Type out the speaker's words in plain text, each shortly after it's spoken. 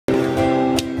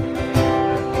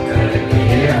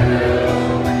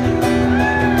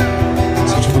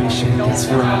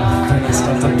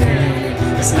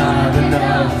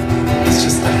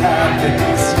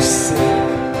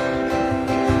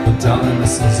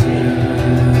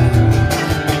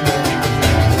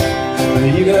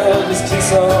You go just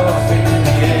kiss off in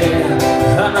the air.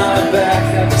 I'm not back,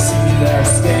 I can see that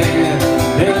stand.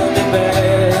 Never been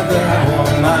bad, but I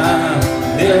won't mind.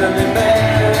 Never been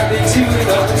bad, they do it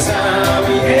all the time.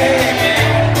 Yeah,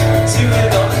 yeah, do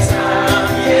it all the time.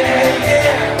 Yeah,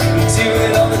 yeah, we do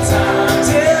it all the time.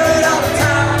 Do it all the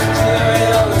time. Do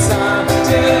it all the time.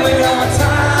 Do it all the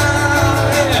time.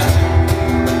 Yeah.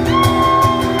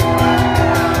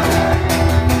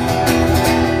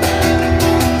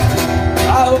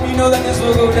 I hope you know that this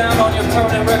will go down on your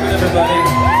permanent record, everybody.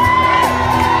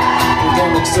 You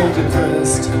don't look so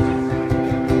depressed.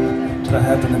 Did I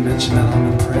happen to mention that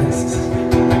I'm impressed?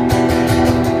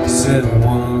 Said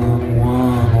one,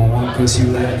 cause you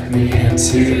left me, and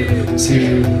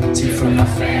two from my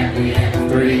family, and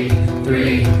three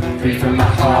from my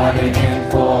heart,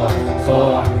 and four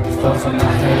from my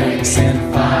headaches, and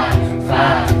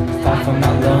five from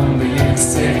my lonely, and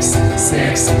six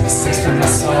from my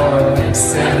sorrow, and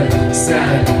seven,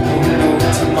 who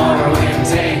knows tomorrow, and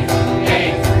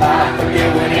eight, I forget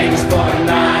when it was born,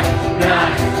 nine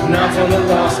from the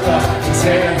lost cause,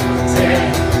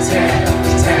 10